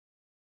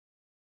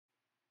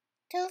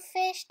Two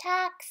Fish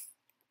Talks.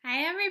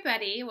 Hi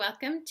everybody,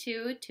 welcome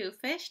to Two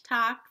Fish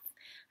Talks.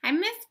 I'm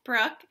Miss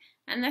Brooke,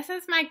 and this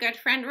is my good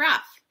friend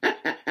Ruff.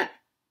 How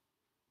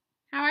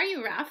are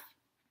you, Ruff?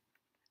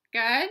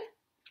 Good?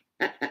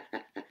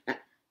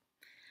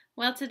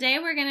 Well, today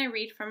we're going to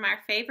read from our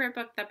favorite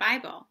book, the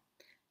Bible,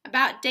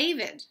 about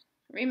David.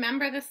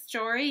 Remember the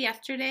story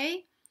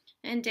yesterday?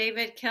 And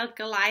David killed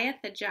Goliath,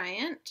 the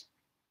giant?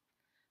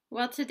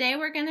 Well, today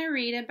we're going to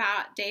read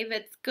about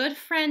David's good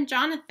friend,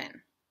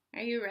 Jonathan.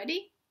 Are you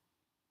ready?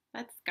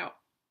 Let's go.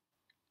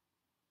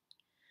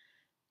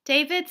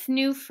 David's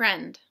new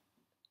friend.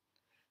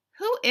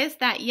 Who is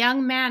that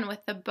young man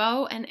with the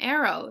bow and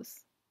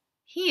arrows?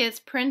 He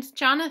is Prince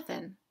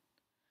Jonathan.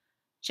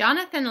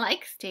 Jonathan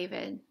likes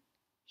David.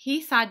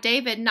 He saw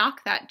David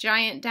knock that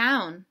giant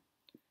down.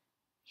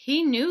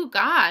 He knew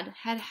God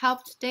had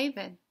helped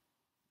David.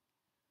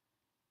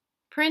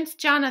 Prince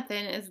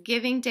Jonathan is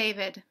giving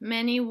David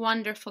many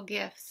wonderful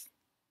gifts.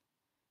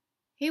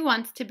 He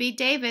wants to be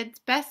David's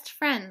best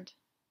friend.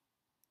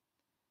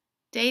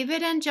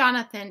 David and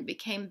Jonathan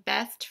became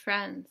best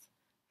friends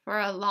for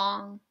a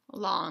long,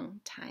 long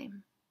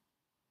time.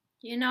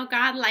 You know,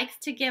 God likes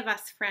to give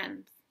us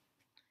friends.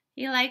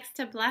 He likes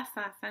to bless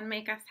us and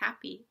make us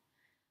happy.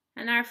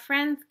 And our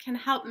friends can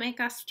help make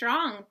us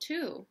strong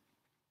too.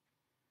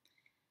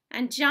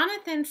 And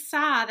Jonathan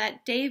saw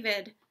that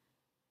David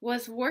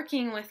was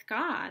working with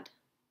God.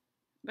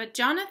 But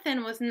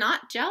Jonathan was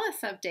not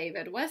jealous of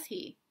David, was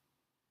he?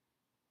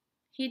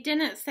 He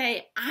didn't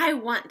say, I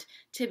want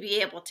to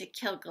be able to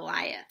kill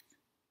Goliath.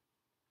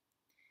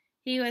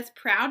 He was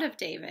proud of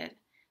David,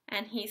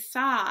 and he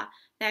saw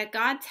that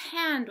God's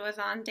hand was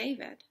on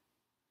David.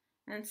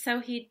 And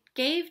so he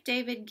gave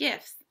David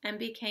gifts and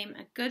became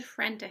a good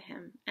friend to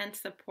him and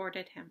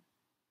supported him.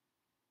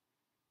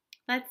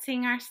 Let's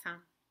sing our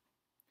song.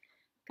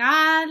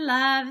 God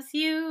loves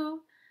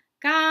you,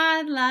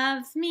 God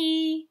loves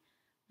me.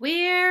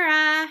 We're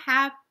a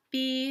happy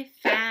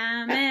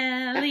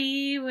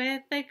family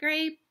with a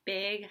great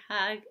big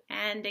hug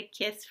and a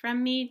kiss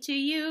from me to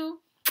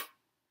you.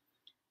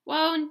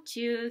 Won't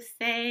you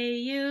say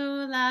you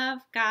love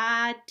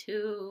God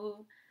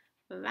too?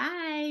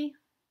 Bye.